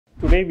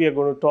Today we are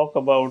going to talk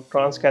about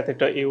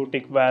transcatheter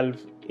aortic valve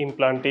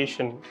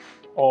implantation,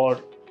 or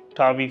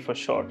Tavi for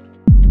short.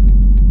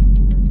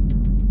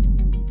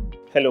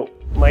 Hello,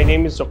 my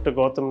name is Dr.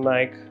 Gautam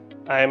Naik.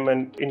 I am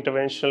an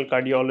interventional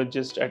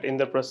cardiologist at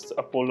Indraprastha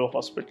Apollo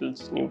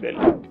Hospitals, New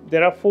Delhi.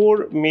 There are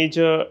four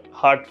major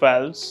heart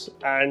valves,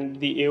 and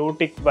the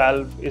aortic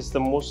valve is the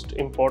most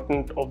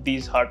important of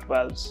these heart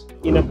valves.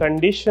 In a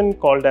condition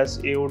called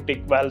as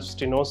aortic valve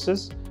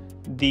stenosis,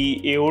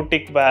 the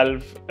aortic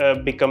valve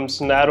becomes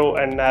narrow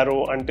and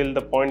narrow until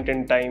the point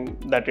in time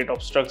that it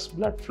obstructs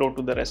blood flow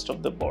to the rest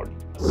of the body.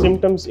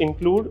 Symptoms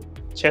include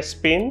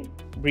chest pain,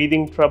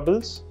 breathing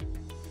troubles,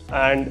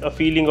 and a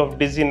feeling of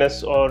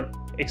dizziness or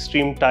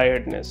extreme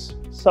tiredness.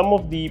 Some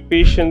of the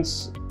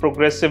patients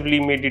progressively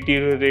may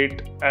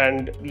deteriorate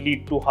and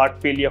lead to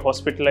heart failure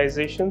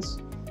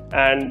hospitalizations,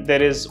 and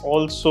there is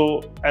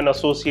also an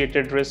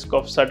associated risk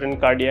of sudden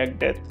cardiac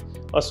death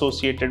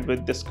associated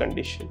with this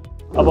condition.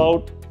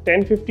 About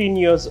 10-15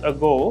 years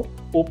ago,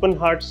 open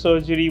heart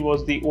surgery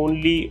was the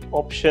only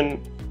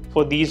option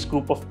for these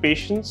group of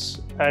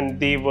patients, and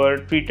they were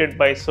treated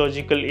by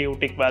surgical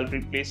aortic valve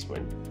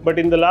replacement. But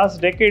in the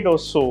last decade or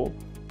so,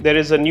 there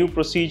is a new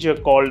procedure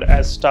called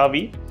as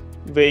Tavi,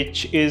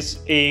 which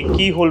is a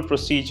keyhole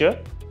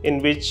procedure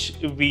in which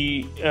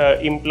we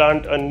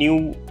implant a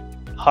new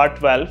heart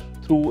valve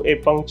through a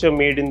puncture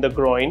made in the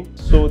groin.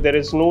 So there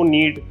is no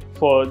need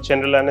for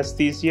general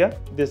anesthesia.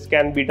 This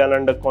can be done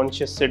under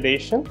conscious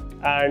sedation,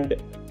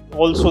 and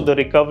also the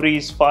recovery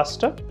is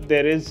faster.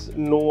 There is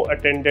no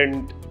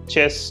attendant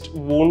chest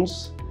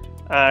wounds,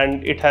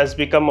 and it has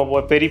become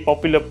a very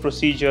popular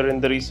procedure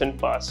in the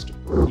recent past.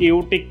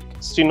 Aortic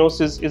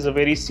stenosis is a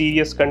very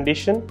serious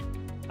condition,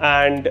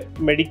 and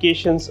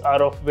medications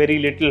are of very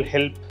little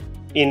help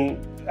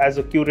as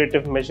a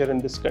curative measure in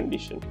this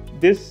condition.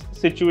 This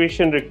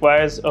situation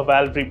requires a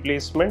valve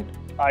replacement,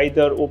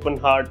 either open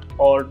heart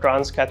or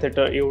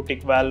transcatheter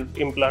aortic valve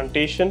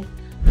implantation,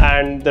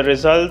 and the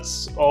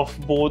results of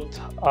both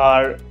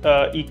are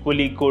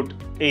equally good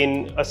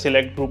in a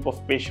select group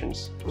of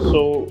patients.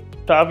 So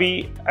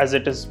Tavi, as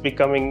it is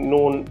becoming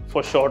known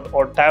for short,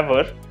 or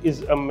TAVR,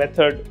 is a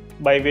method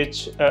by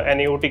which an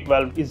aortic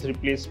valve is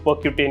replaced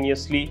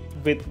percutaneously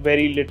with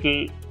very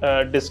little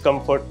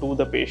discomfort to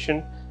the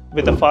patient,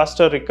 with a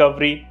faster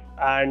recovery,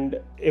 and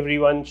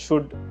everyone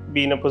should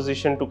be in a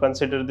position to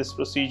consider this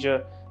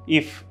procedure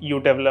if you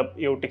develop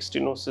aortic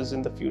stenosis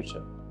in the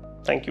future.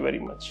 Thank you very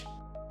much.